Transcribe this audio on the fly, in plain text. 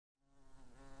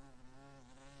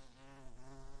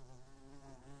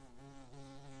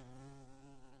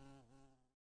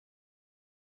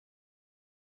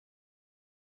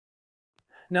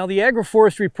Now, the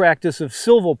agroforestry practice of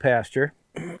silvopasture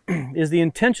is the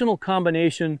intentional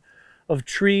combination of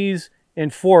trees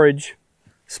and forage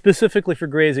specifically for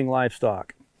grazing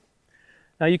livestock.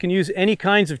 Now, you can use any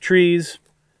kinds of trees.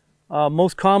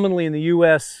 Most commonly in the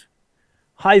U.S.,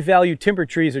 high-value timber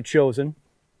trees are chosen,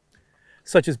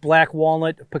 such as black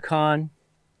walnut, pecan.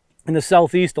 In the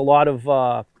Southeast, a lot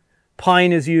of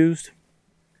pine is used.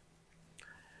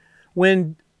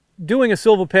 When doing a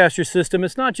silvopasture system,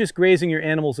 it's not just grazing your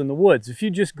animals in the woods. If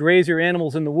you just graze your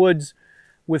animals in the woods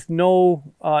with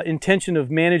no intention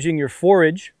of managing your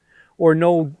forage or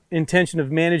no intention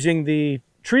of managing the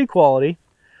tree quality,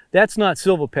 that's not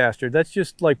silvopasture. That's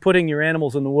just like putting your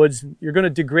animals in the woods. You're going to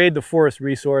degrade the forest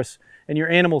resource and your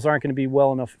animals aren't going to be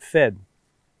well enough fed.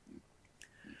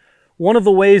 One of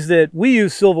the ways that we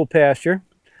use silvopasture,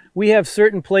 we have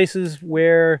certain places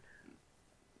where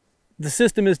the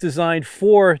system is designed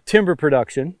for timber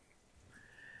production,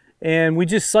 and we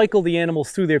just cycle the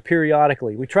animals through there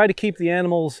periodically. We try to keep the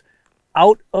animals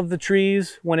out of the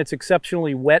trees when it's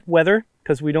exceptionally wet weather,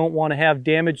 because we don't want to have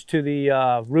damage to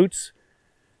the roots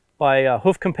by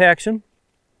hoof compaction.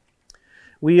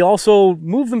 We also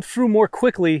move them through more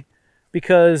quickly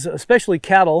because, especially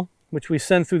cattle, which we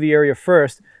send through the area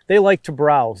first, they like to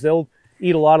browse. They'll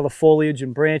eat a lot of the foliage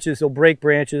and branches. They'll break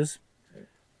branches.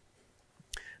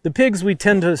 The pigs we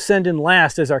tend to send in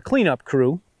last as our cleanup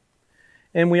crew,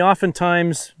 and we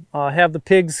oftentimes have the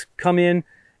pigs come in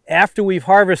after we've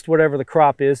harvested whatever the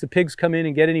crop is. The pigs come in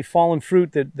and get any fallen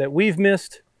fruit that we've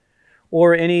missed,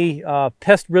 or any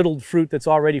pest-riddled fruit that's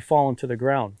already fallen to the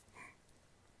ground.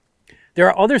 There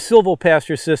are other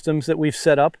silvopasture systems that we've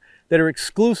set up that are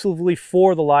exclusively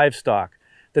for the livestock,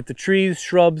 that the trees,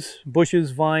 shrubs,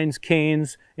 bushes, vines,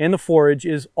 canes, and the forage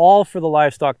is all for the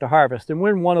livestock to harvest, and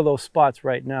we're in one of those spots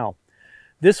right now.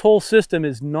 This whole system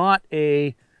is not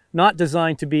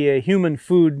designed to be a human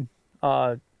food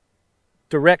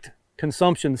direct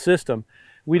consumption system.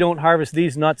 We don't harvest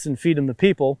these nuts and feed them to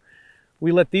people.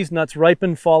 We let these nuts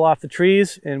ripen, fall off the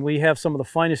trees, and we have some of the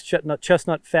finest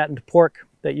chestnut fattened pork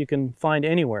that you can find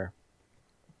anywhere.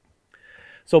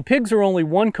 So pigs are only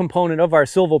one component of our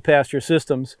silvopasture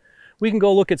systems. We can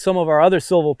go look at some of our other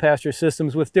silvopasture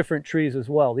systems with different trees as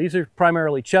well. These are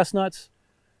primarily chestnuts,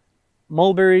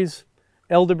 mulberries,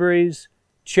 elderberries,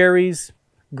 cherries,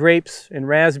 grapes, and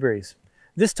raspberries.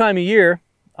 This time of year,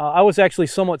 I was actually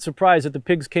somewhat surprised that the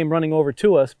pigs came running over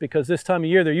to us, because this time of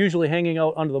year they're usually hanging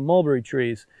out under the mulberry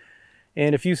trees.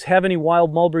 And if you have any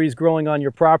wild mulberries growing on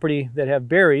your property that have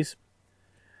berries,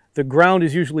 the ground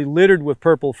is usually littered with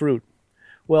purple fruit.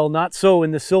 Well, not so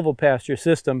in the silvopasture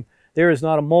system. There is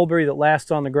not a mulberry that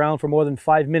lasts on the ground for more than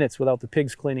 5 minutes without the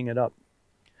pigs cleaning it up.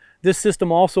 This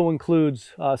system also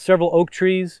includes several oak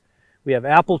trees. We have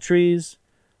apple trees,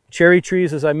 cherry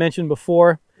trees, as I mentioned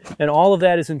before, and all of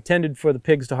that is intended for the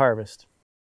pigs to harvest.